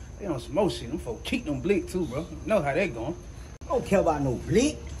niggas. They on some more shit. Them folks keep them blick too, bro. You know how they going. I don't care about no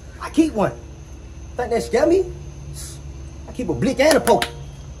blick. I keep one. Think that scare me? I keep a blick and a poke.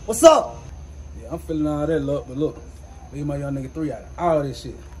 What's up? Yeah, I'm feeling all that luck, but look, leave my young nigga 3 out of all this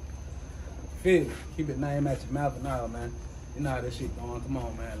shit. Feel me? Keep your name at your mouth and all, man. You know how this shit going. Come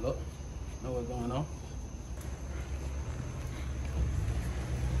on, man. Look. Know what's going on.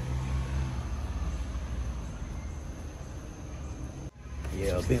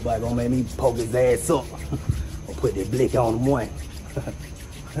 Yeah, big boy gonna make me poke his ass up. I'll put that blick on him one.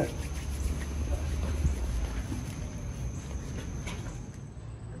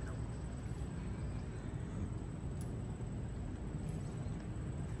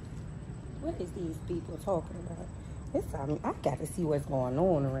 What is these people talking about? This time I got to see what's going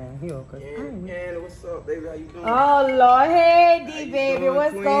on around here. Yeah, what's up, baby? How you doing? Oh Lord, hey D baby, doing,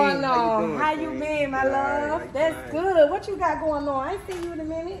 what's queen? going How you on? doing, How you queen? been, my love? That's good. What you got going on? I ain't seen you in a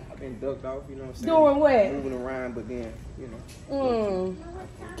minute. I've been ducked off, you know what I'm saying? Doing what? Moving around, but then, you know.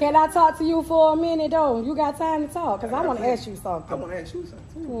 Can I talk to you for a minute though? You got time to talk? Cause I want to ask you something. I want to ask you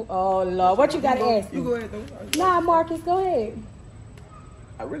something. Oh Lord, what you got to ask me? You go ahead though. Nah, Marcus, go ahead.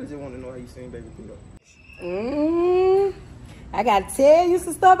 I really just want to know how you seen Baby 3 though. I gotta tell you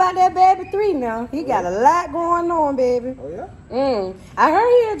some stuff about that Baby 3 now. He got a lot going on, baby. Oh yeah? I heard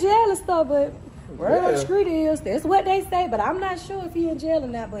he in jail and stuff, but word on the Yeah. street is, that's what they say, but I'm not sure if he in jail or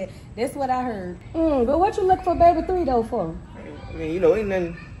not, but that's what I heard. But what you look for Baby 3 though for? I mean, you know, ain't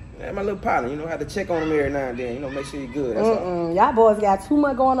nothing. My little partner, you know, have to check on him every now and then, you know, make sure he's good. That's all. Y'all boys got too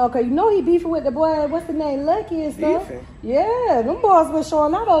much going on, cause you know he beefing with the boy, what's the name, Lucky and stuff. Beefing? Yeah, them boys been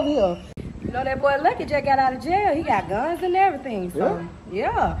showing out over here. You know that boy Lucky just got out of jail. He got guns and everything. So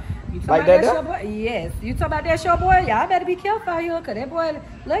yeah. You talking Like about that your boy? Yes. You talking about that your boy? Y'all better be careful out here, cause that boy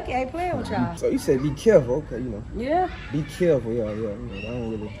Lucky ain't playing with y'all. So you said be careful, okay, you know. Yeah. Be careful, yeah, you know, I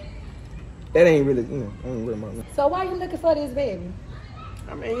don't really, that ain't really, you know, I ain't really my. So why you looking for this baby?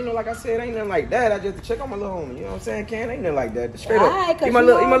 I mean, you know, like I said, ain't nothing like that. I just check on my little homie. You know what I'm saying, Ken? Ain't nothing like that. Straight Alright, up. 'cause He my you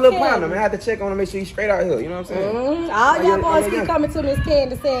little know partner, Ken. man. I have to check on him, make sure he's straight out here. You know what I'm saying? All y'all boys yeah. keep coming to Miss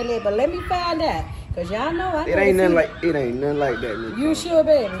Candy saying that, but let me find out. Cause y'all know I It ain't nothing like that, nigga. You sure,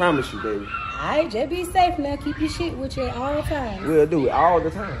 baby? Promise you, baby. Alright, just be safe now. Keep your shit with you at all times. We'll do it all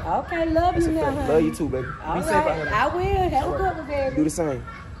the time. Okay, love That's you a now, fact. honey. Love you too, baby. All Be safe out here. right, I will. Have a good one, baby. Do the same.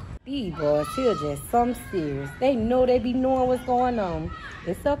 These boys here just something serious. They know they be knowing what's going on.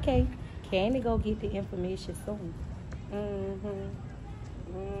 It's okay. Candy go get the information soon.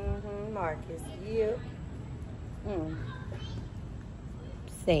 Marcus, yep.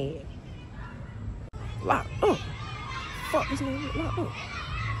 Sad. Lock up. Fuck this nigga, lock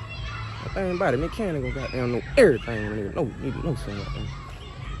up. Everybody, man, Candy gonna goddamn know everything. Nigga, need to know something.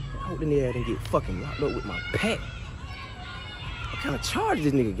 I hope the nigga didn't get fucking locked up with my pack. What kind of charge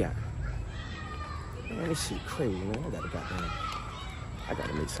this nigga got? Man, this shit crazy, man. I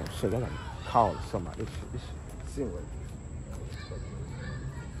gotta make some shit. I gotta call somebody. This shit. See what?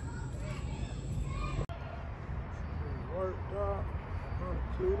 Worked up.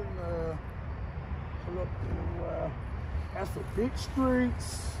 Including pull up to that's the big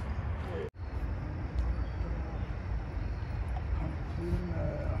streets. Including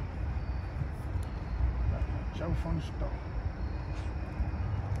Joe from the store.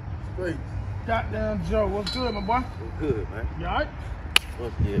 Straight. Goddamn Joe, what's good, my boy? What's good, man? You alright?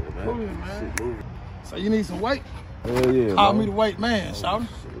 What's good, man? Coolin', man. Shit moving. So you need some weight? Hell yeah, Call man. me the weight man, shawty.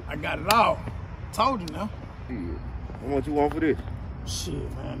 I got it all. Told you now. Shit. How much you want for this?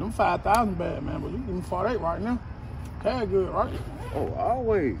 Shit, man. Them 5,000 bad, man. But you give me 48 right now. Cash good, right? Oh,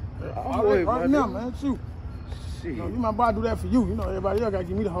 always. Always, right now, man. Shoot. Shit. You know, you my boy do that for you. You know, everybody else got to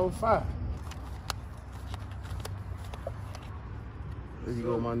give me the whole 5. There you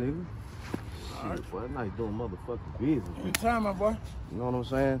go, my nigga. Shit, boy, that nice doing motherfucking business. Anytime, my boy. You know what I'm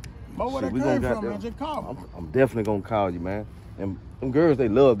saying? But where Shit, that we gonna came from, goddamn- man? Just call me. I'm definitely gonna call you, man. And them girls, they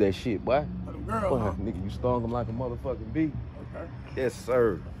love that shit, boy. Them girls, Boy, huh? nigga, you stung them like a motherfucking bee. Okay. Yes,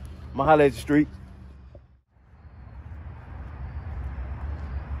 sir. I'ma holler at the street.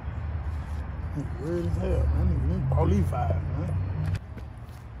 Weird as hell, man. Police fire, man.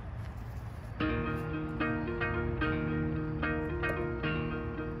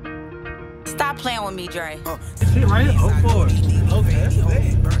 Stop playing with me, Dre. Shit right here. Oh, for it. Okay, that's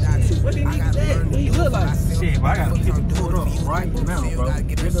bad. What do you need that? What do you look like? Shit, bro, I gotta keep it pulled up right now, bro.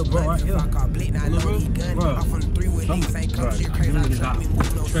 Get up, bro, right here. Look, bro. Give me this out.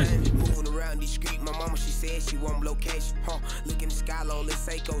 Trust me. My mama, she said she want location. Look in the sky, low, let's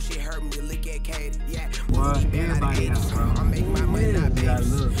say go. She hurt me to look at Katie. Yeah, boy, everybody out, bro. I make my money, not big.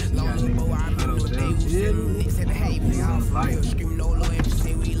 Long little I remember the day we was still nicks at the hay. Scream no low, ever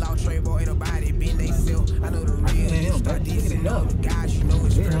since we lost Trey, boy, ain't nobody been they self. I know the real. Start dissing all the guys, you know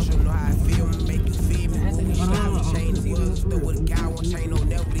it's special. Know how I feel, make you feel me. When we start, we change the world. Still with a guy, won't change no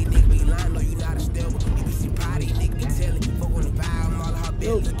never. These niggas be lying, no, you not a stable. You be see potty, nigga be telling. Fuck on the vibe, I'm all her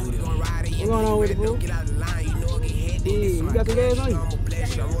belly. The dude gon' ride it. What's going on with it, bro? Get out the line, you know I get head. Yeah, you got the gas on you?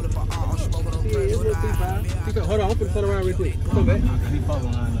 Hold on, I'm finna turn around real quick. Come back. I need follow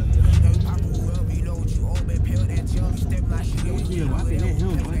line up. Yeah, I think that's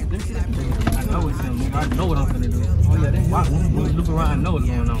him, boy. I know it's him, nigga. I know what I'm finna do. Oh, yeah, that's him. When we look around, I know what's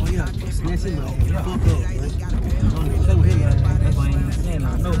going on. Oh, yeah. That's it, man. Fuck up, man. Stay with him, man. That's why I ain't even saying I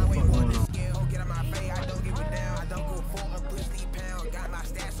know what the fuck going on.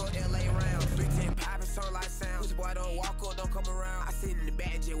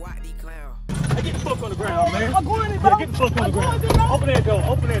 Get the fuck on the ground, man. I'm going in, bro. Get the fuck on the ground. Open that door.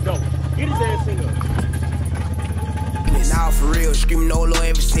 Open that door. Get his ass in there. Now for real, screaming no low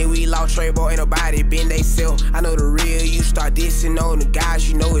ever since we lost Trey, boy, ain't nobody been they self. I know the real, you start dissing on the guys,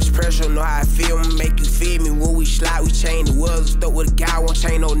 you know it's pressure, know how I feel, make you feel me. When we slide, we change the world, stuck with a guy, won't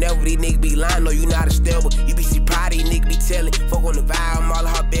change no never. These niggas be lying, no, you not a stable. You be see proud, these niggas be telling. Fuck on the vibe, I'm all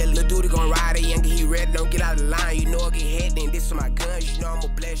her belly. Lil' dude gon' ride it, young, he ready, don't get out of line. You know I get head, then this is my guns, you know I'ma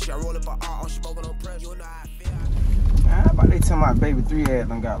bless you. I roll up a R, I'm smoking on pressure, you know how I feel. How about they tell my baby 3 ass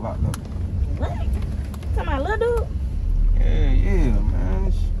done got locked up? What? Tell my little dude? Yeah,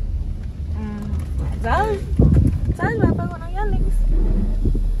 man. Told you about fucking on young niggas.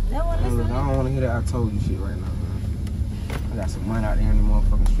 That one listen. I don't want to hear that I told you shit right now, man. I got some money out there in the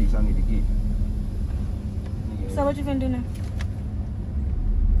motherfucking streets I need to get. So what you finna do now?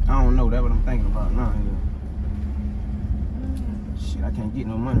 I don't know. That's what I'm thinking about now. Shit, I can't get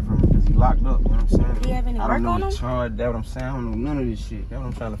no money from him because he locked up. You know what I'm saying? Do you have any work on him? I don't know the charge. That's what I'm saying. I don't know none of this shit. That's what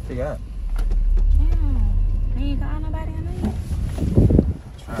I'm trying to figure out. You ain't call nobody on that?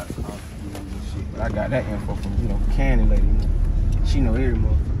 Try to call this shit, but I got that info from, you know, Candy lady. She know every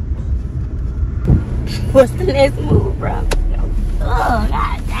motherfucker. What's the next move, bro? Oh,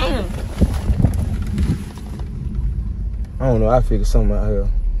 god damn. I don't know. I figured something out here.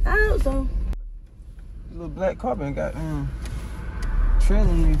 I hope so. This little black car been got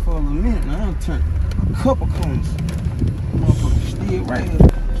trailing me for a little minute now. I done turned a couple corners. Motherfucker still right here.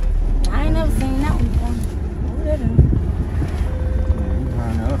 I ain't never seen that one before. What that is? Yeah, you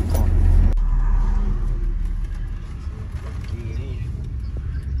behind the other corner.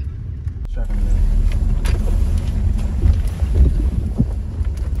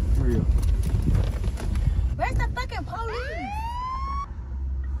 Real. Where's the fucking police?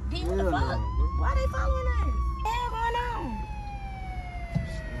 D, what the fuck? Why they following us? What the hell going on?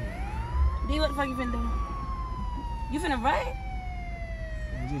 D, what the fuck you finna do? You finna run?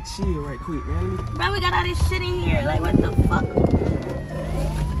 Just chill right quick, man. Bro, we got all this shit in here. Like, what the fuck?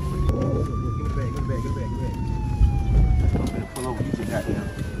 Get it back. I'm gonna pull over. You just got there.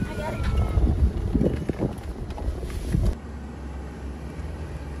 I got it.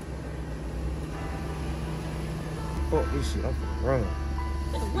 Fuck this shit. I'm finna run.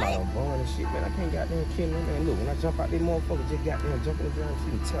 What? I'm born and shit, man. I can't goddamn kill no man. Look, when I jump out this motherfucker, just goddamn jump in the driver's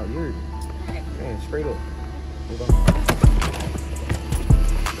seat and tell you heard me. Man, straight up.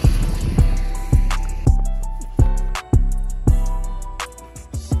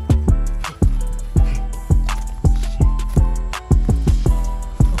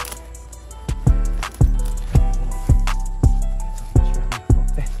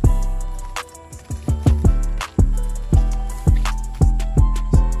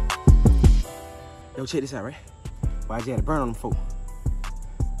 Yo, check this out, right? Why you had to burn on them folk?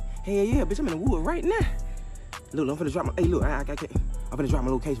 Hey, yeah, bitch, I'm in the wood right now. Look, I'm finna drop my, hey, look, I'm finna drop my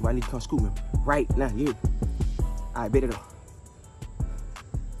location, but I need to come scoop me right now, you. All right, bet it up.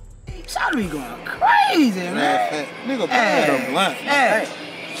 Shawty be going crazy, man. Nigga, bad blunt. Hey,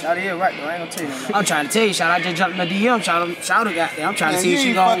 Shawty is right, though. I ain't gonna tell you nothing. I'm trying to tell you, Shawty, I just jumped in the DM. Shawty got there. I'm trying to see if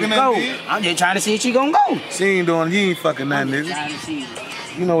she gonna go. I'm just trying to see if she gonna go. She ain't doing, you ain't fucking nothing, nigga. Trying to see.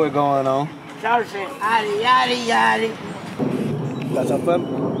 You know what's going on. Shawty said, yaddy, yaddy, yaddy. Got your fun?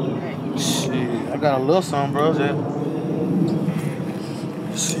 Shit, I got a little something, bro.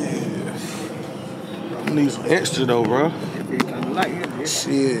 Shit. I need some extra though, bro.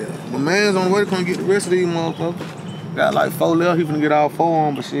 Shit. My man's on the way to come get the rest of these motherfuckers. Got like 4 left. He finna get all 4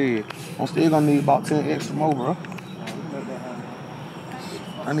 on, but shit. I'm still gonna need about 10 extra more, bro.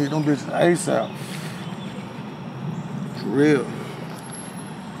 I need them bitches ASAP. For real.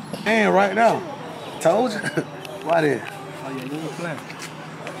 And right now. Told you. Why that? Oh, yeah, you ain't playing.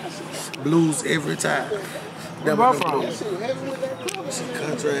 Blues every time. Where you from? It's a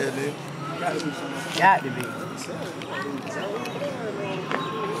country ass nigga. Got to be.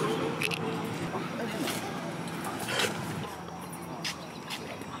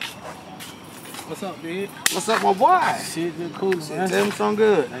 What's up, dude? What's up, my boy? Shit, just cool, man. Tell me something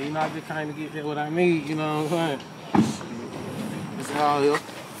good. Now, you know, I just trying to get that what I need, you know what I'm saying? This is all here.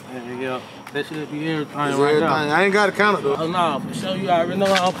 Yeah. That should be everything right now. I ain't got a counter though. Oh no, for sure you already know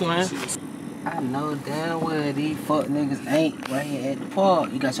how I'm playing. I know damn well these fuck niggas ain't right here at the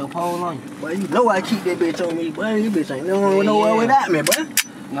park. You got your pole on you. Boy, you know I keep that bitch on me, boy. You bitch ain't going nowhere without me, boy.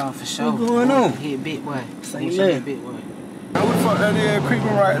 No, for sure. What's going on? Hit big boy. Say that. Big boy. Now what the fuck that is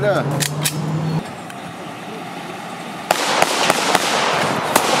creeping right there?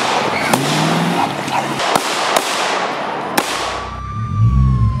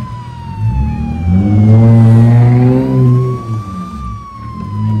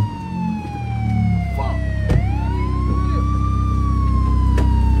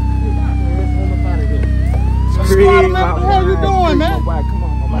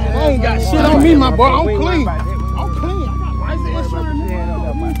 Me, my boy, I'm clean. I'm clean. I got license insurance.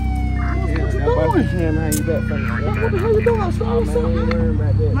 What you doing? What the hell you doing? Stop what's up, man.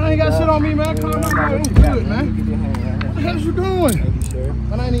 Man, I ain't got shit on me, man. Calm down, man. I'm good, man. What the hell is you doing?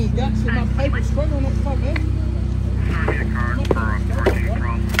 Man, I ain't even got shit. My paper straight on the fuck, man.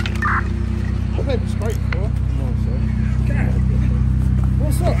 My paper straight, bro.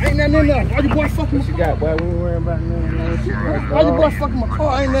 What's up? Ain't nothing in there. Why you boy fucking my car? What you got, boy? We ain't worrying about nothing. Why you boy fucking my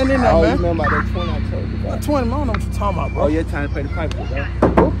car? Ain't nothing in there, man. I don't remember about that 20 I told you about. 20, man, I don't know what you're talking about, bro. Oh, you're trying to pay the pipe, bro. Who?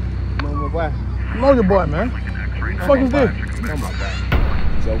 You know my boy. You know your boy, man. What the fuck is this? You know my boy.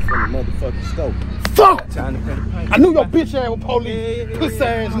 Joe from the motherfucking stove. Fuck! Trying to pay the pipe. I knew your bitch ass was police. Pussy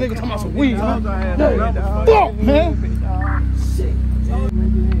ass nigga talking about some weed, huh? Fuck, man. Shit. Fuck,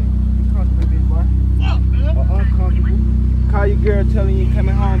 man. Uncomfortable. Call your girl telling you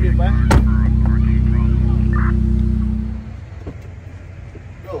coming home, bitch, boy.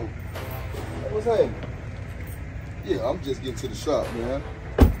 Yo, what's happening? Yeah, I'm just getting to the shop, man.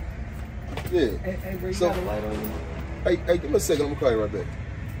 Yeah. Hey, bro, you so, got a light on you? Hey, give me a second. I'm gonna call you right back.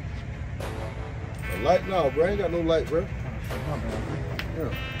 A light? No, bro. I ain't got no light, bro. Yeah.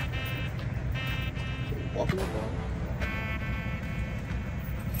 Walking up, bro.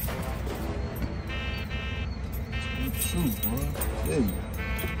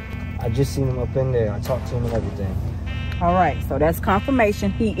 I just seen him up in there. I talked to him and everything. All right, so that's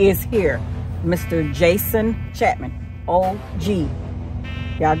confirmation. He is here. Mr. Jason Chapman, OG.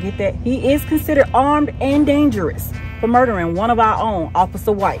 Y'all get that? He is considered armed and dangerous for murdering one of our own,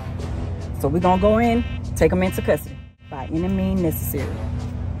 Officer White. So we're going to go in, take him into custody by any means necessary.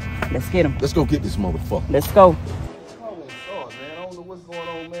 Let's get him. Let's go get this motherfucker. Let's go. Man, I don't know what's going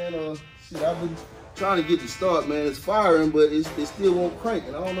on, man. Shit, I've been trying to get the start, man. It's firing, but it still won't crank.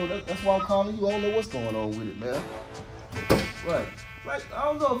 And I don't know, that's why I'm calling you. I don't know what's going on with it, man. Right. Like, I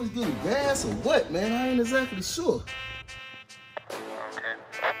don't know if it's getting gas or what, man. I ain't exactly sure. Okay.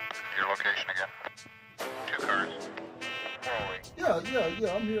 Your location again. 2 cars. Yeah,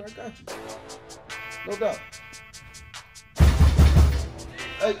 I'm here. I got you. No doubt.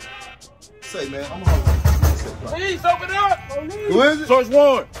 Hey, say, man, I'm home. Please open up. Who is it? Search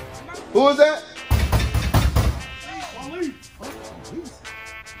warrant. Who is that?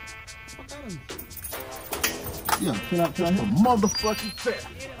 Yeah, can I motherfucking fat.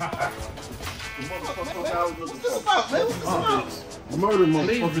 What's this about, man? What's this about? Murder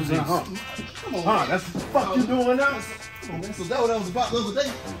motherfuckers in huh? Come on, huh? That's what the fuck you doing now? Come on, man. So that what that was about the other day?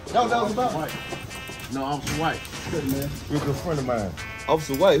 That what that was about? White. No, Officer White. Good, man. You're a good friend of mine.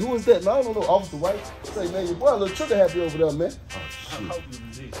 Officer White. Who is that? Man, I don't know Officer White. Say, man, your boy a little trigger happy over there, man.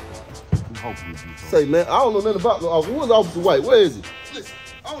 Oh, shit. Say, man, I don't know nothing about no officer. Who is Officer White? Where is he? Listen,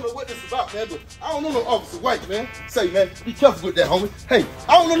 I don't know what this is about, man, but I don't know no Officer White, man. Say, man, be careful with that, homie. Hey,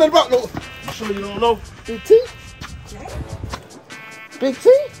 I don't know nothing about no... You sure you don't know? Big T? Big T?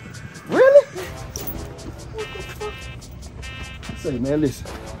 Really? What the fuck? Say, man, listen.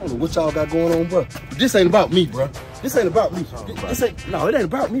 I don't know what y'all got going on, bro. But this ain't about me, bro. This ain't about me. This ain't... No, it ain't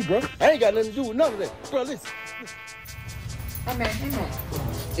about me, bro. I ain't got nothing to do with none of that. Bro, listen. Hey, man.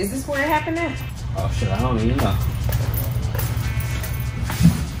 Is this where it happened at? Oh shit, I don't even know.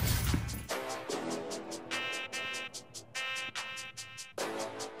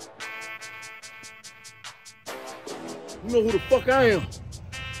 You know who the fuck I am?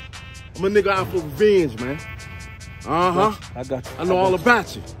 I'm a nigga out for revenge, man. Uh-huh. I got you. I know all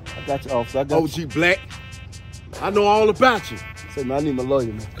about you. I got you, officer. I got OG Black. I know all about you. Say, man, I need my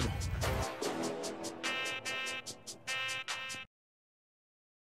lawyer, man. Come on.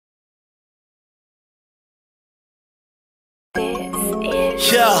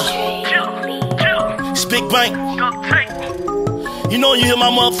 Yeah. Speak bank. You know you hear my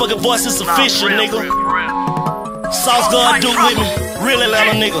motherfucking voice, it's official, nigga. Sauce God do with me. Real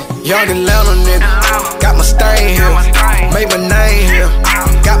Atlanta nigga. Young Atlanta nigga. Got my stain here. Made my name here.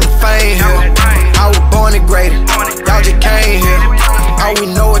 Got my fame here. I was born and graded. Y'all just came here. All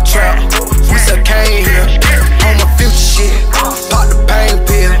we know a trap. We still came here. On my future shit. Pop the pain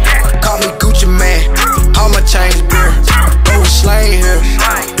pill. Call me Gucci man. All my chains beer. Go slang here.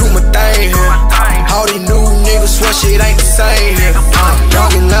 Do my thing here. All these new niggas swear shit ain't the same here.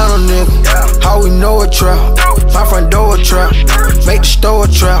 Young Atlanta nigga. How we know a trap. My front door a trap. Make the store a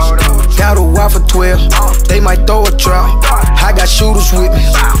trap. Got a wife for 12. They might throw a trap. I got shooters with me.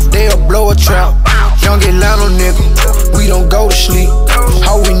 They'll blow a trap. Young Atlanta nigga. We don't go to sleep.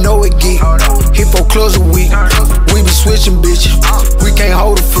 How we know it geek. Hit 4 clubs a week. We be switching bitches. We can't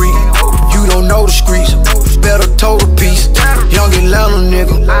hold a freak. You don't know the streets. Better toe the piece. Young Atlanta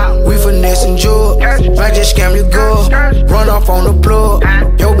nigga. We finessing jewels. Might just scam your girl. Run off on the plug.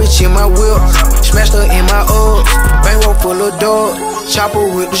 Yo bitch in my whip. Smashed her in my Uggs. Bankroll full of dogs. Chopper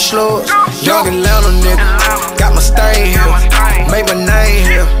with the slugs. Young Atlanta nigga. Got my stain here. Made my name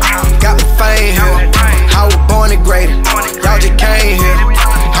here. Got my fame here. I was born and graded. Y'all just came here.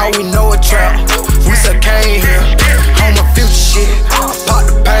 How we know a trap. We still came here. On my future shit. Pop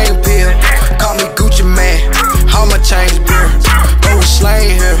the pain pill. Call me Gucci man. All my chains beer. Go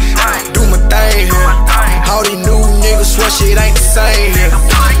slang here. Do my thing here. All these new niggas swear shit ain't the same here.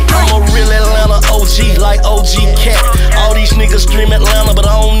 I'm a real Atlanta OG like OG Cat. All these niggas dream Atlanta, but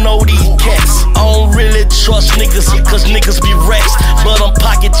I don't know these cats. I don't really trust niggas, cause niggas be racks. But I'm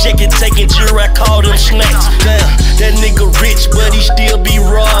pocket checking, taking jury, I call them snacks. Damn, that nigga rich, but he still be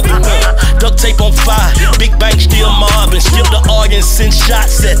robbing. Duct tape on fire, big bank still mobbing. Skip the arguing, send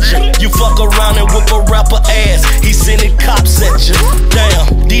shots at you. You fuck around and whoop a rapper ass, he sending cops at you.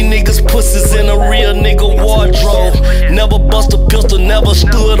 Damn, these niggas pussies in a real nigga wardrobe. Never bust a pistol, never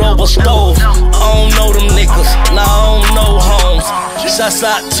stood over stove. I don't know them niggas, nah I don't know homes. Shouts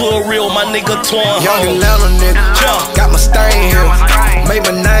out to a real, my nigga Twan. Young Atlanta nigga. Got my stain here. Made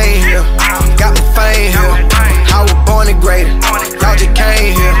my name here. Got my fame here. I was born and graded. Y'all just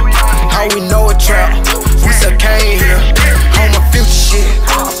came here. How we know a trap. We still came here. On my future shit.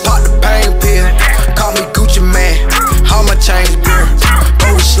 Pop the pain pill. Call me Gucci man. All my chains beer.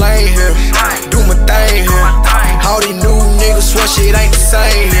 Go slang here. Do my thing here. All these new niggas swear shit ain't the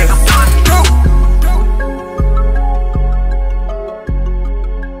same here.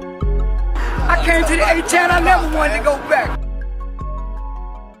 I came to the A-Town, I never wanted to go back.